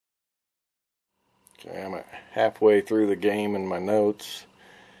Okay, I'm halfway through the game in my notes,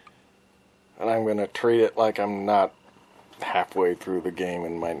 and I'm going to treat it like I'm not halfway through the game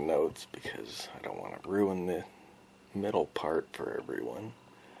in my notes because I don't want to ruin the middle part for everyone.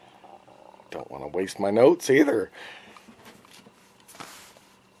 Don't want to waste my notes either.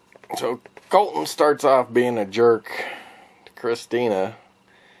 So Colton starts off being a jerk to Christina.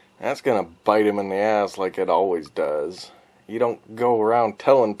 That's going to bite him in the ass like it always does. You don't go around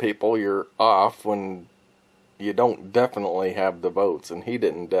telling people you're off when you don't definitely have the votes, and he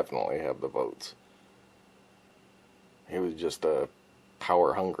didn't definitely have the votes. He was just a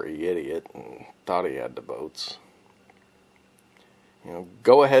power-hungry idiot and thought he had the votes. You know,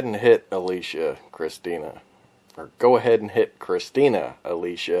 go ahead and hit Alicia, Christina. Or go ahead and hit Christina,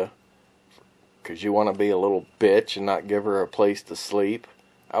 Alicia, because you want to be a little bitch and not give her a place to sleep.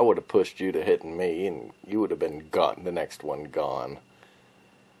 I would have pushed you to hitting me, and you would have been gone, the next one gone.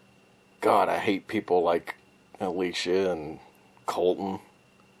 God, I hate people like Alicia and Colton.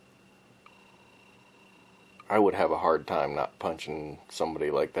 I would have a hard time not punching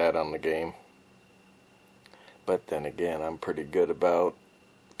somebody like that on the game. But then again, I'm pretty good about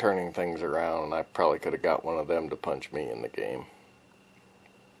turning things around, and I probably could have got one of them to punch me in the game.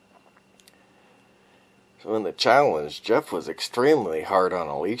 So in the challenge, Jeff was extremely hard on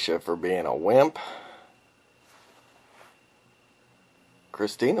Alicia for being a wimp.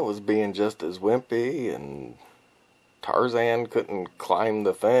 Christina was being just as wimpy, and Tarzan couldn't climb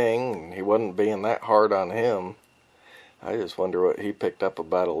the thing, and he wasn't being that hard on him. I just wonder what he picked up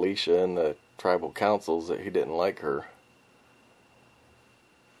about Alicia and the tribal councils that he didn't like her.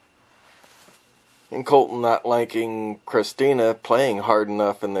 And Colton not liking Christina playing hard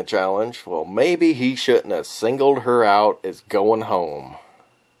enough in the challenge, well, maybe he shouldn't have singled her out as going home.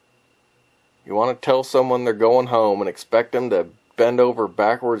 You want to tell someone they're going home and expect them to bend over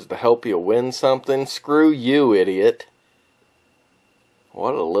backwards to help you win something? Screw you, idiot.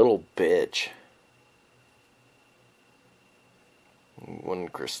 What a little bitch. When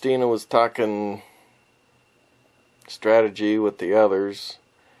Christina was talking strategy with the others,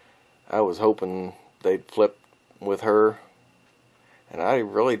 I was hoping they'd flip with her, and I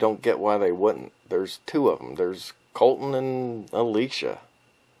really don't get why they wouldn't. There's two of them. There's Colton and Alicia.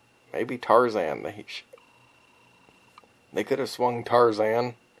 Maybe Tarzan. They could have swung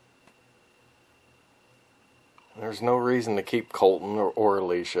Tarzan. There's no reason to keep Colton or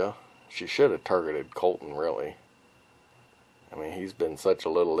Alicia. She should have targeted Colton, really. I mean, he's been such a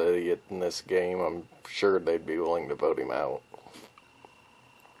little idiot in this game, I'm sure they'd be willing to vote him out.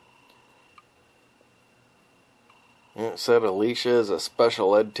 It said Alicia is a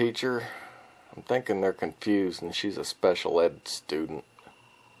special ed teacher. I'm thinking they're confused and she's a special ed student.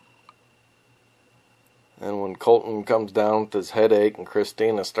 And when Colton comes down with his headache and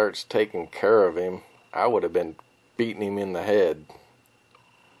Christina starts taking care of him, I would have been beating him in the head.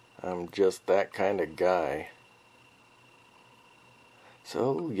 I'm just that kind of guy.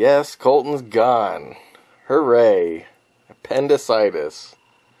 So, yes, Colton's gone. Hooray. Appendicitis.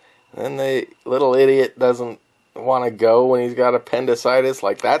 And the little idiot doesn't want to go when he's got appendicitis.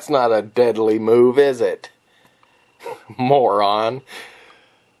 Like, that's not a deadly move, is it? Moron.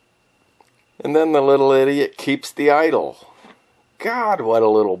 And then the little idiot keeps the idol. God, what a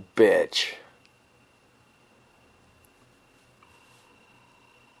little bitch.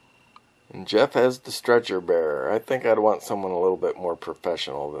 And Jeff has the stretcher bearer. I think I'd want someone a little bit more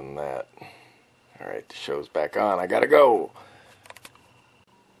professional than that. Alright, the show's back on. I gotta go.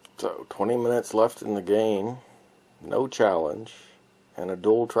 So, 20 minutes left in the game. No challenge. And a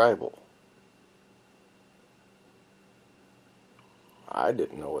dual tribal. I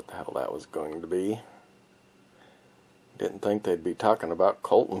didn't know what the hell that was going to be. Didn't think they'd be talking about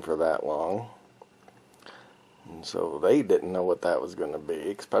Colton for that long. And so they didn't know what that was going to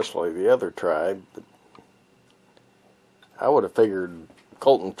be, especially the other tribe. But I would have figured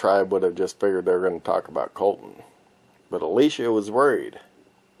Colton tribe would have just figured they were going to talk about Colton. But Alicia was worried.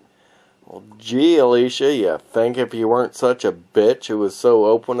 Well, gee, Alicia, you think if you weren't such a bitch who was so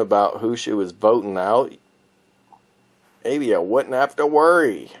open about who she was voting out, maybe you wouldn't have to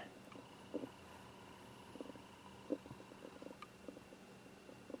worry.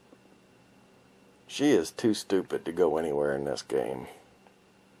 She is too stupid to go anywhere in this game.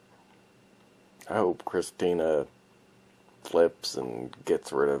 I hope Christina flips and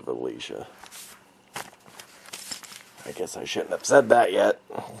gets rid of Alicia. I guess I shouldn't have said that yet.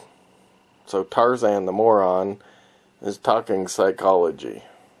 So Tarzan the moron is talking psychology.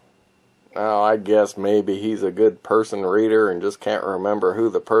 Now I guess maybe he's a good person reader and just can't remember who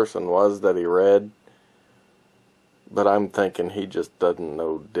the person was that he read. But I'm thinking he just doesn't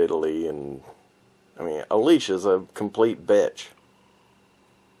know diddly and I mean, Alicia's a complete bitch.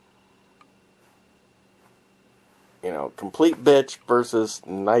 You know, complete bitch versus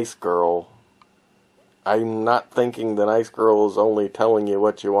nice girl. I'm not thinking the nice girl is only telling you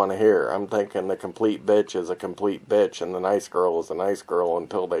what you want to hear. I'm thinking the complete bitch is a complete bitch and the nice girl is a nice girl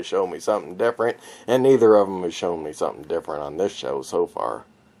until they show me something different. And neither of them has shown me something different on this show so far.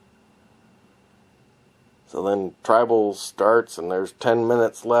 So then Tribal starts and there's 10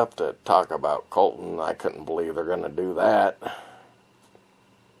 minutes left to talk about Colton. I couldn't believe they're going to do that.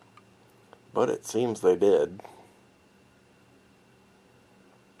 But it seems they did.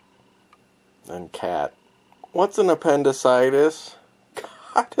 And Cat. What's an appendicitis?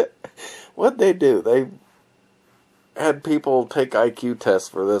 God, what'd they do? They had people take IQ tests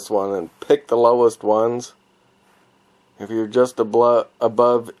for this one and pick the lowest ones. If you're just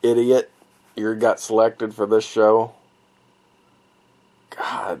above idiot, you got selected for this show.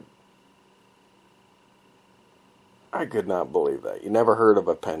 God. I could not believe that. You never heard of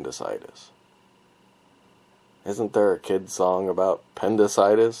appendicitis. Isn't there a kid's song about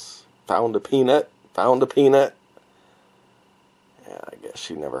appendicitis? Found a peanut. Found a peanut. Yeah, I guess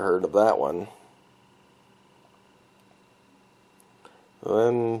she never heard of that one.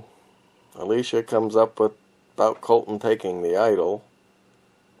 Then Alicia comes up with about Colton taking the idol.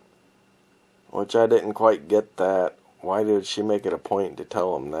 Which I didn't quite get that. Why did she make it a point to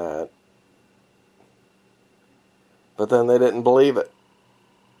tell him that? But then they didn't believe it.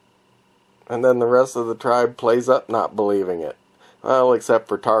 And then the rest of the tribe plays up not believing it. Well, except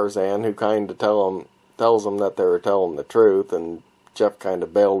for Tarzan, who kind of tells them that they were telling the truth, and Jeff kind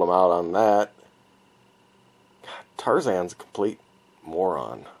of bailed them out on that. God, Tarzan's a complete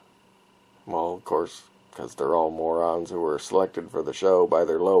moron. Well, of course, because they're all morons who were selected for the show by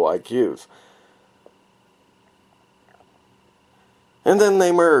their low IQs. And then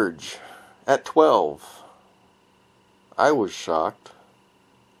they merge at 12. I was shocked.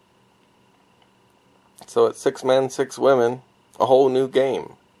 So it's 6 men, 6 women. A whole new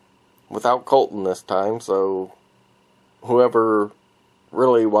game. Without Colton this time, so whoever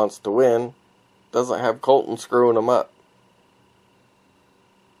really wants to win doesn't have Colton screwing them up.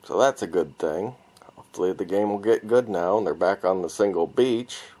 So that's a good thing. Hopefully the game will get good now, and they're back on the single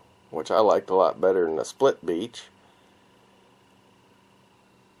beach, which I liked a lot better than the split beach.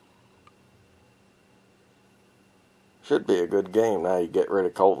 Should be a good game. Now you get rid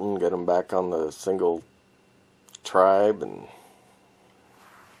of Colton, get him back on the single tribe, and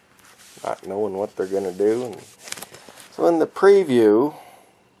not knowing what they're going to do. And so in the preview,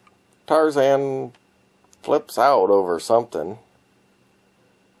 Tarzan flips out over something.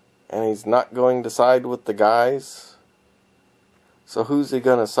 And he's not going to side with the guys. So who's he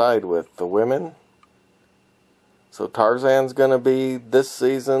going to side with? The women? So Tarzan's going to be this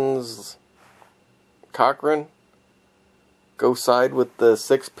season's Cochran? Go side with the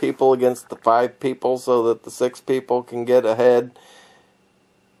 6 people against the 5 people so that the 6 people can get ahead.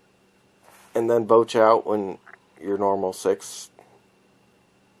 And then vote you out when your normal 6.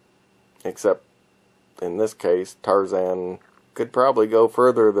 Except, in this case, Tarzan could probably go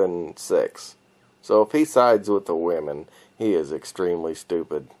further than 6. So if he sides with the women, he is extremely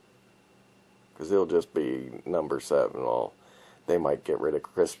stupid. Because he'll just be number 7. Well, they might get rid of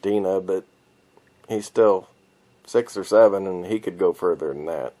Christina, but he's still 6 or 7, and he could go further than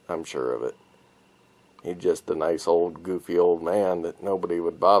that. I'm sure of it. He's just a nice old goofy old man that nobody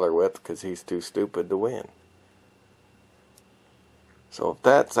would bother with because he's too stupid to win. So if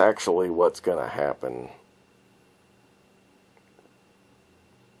that's actually what's going to happen,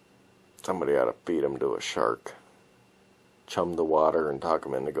 somebody ought to feed him to a shark. Chum the water and talk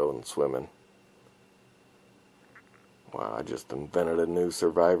him into going swimming. Wow, I just invented a new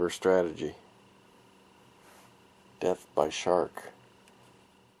survivor strategy. Death by shark.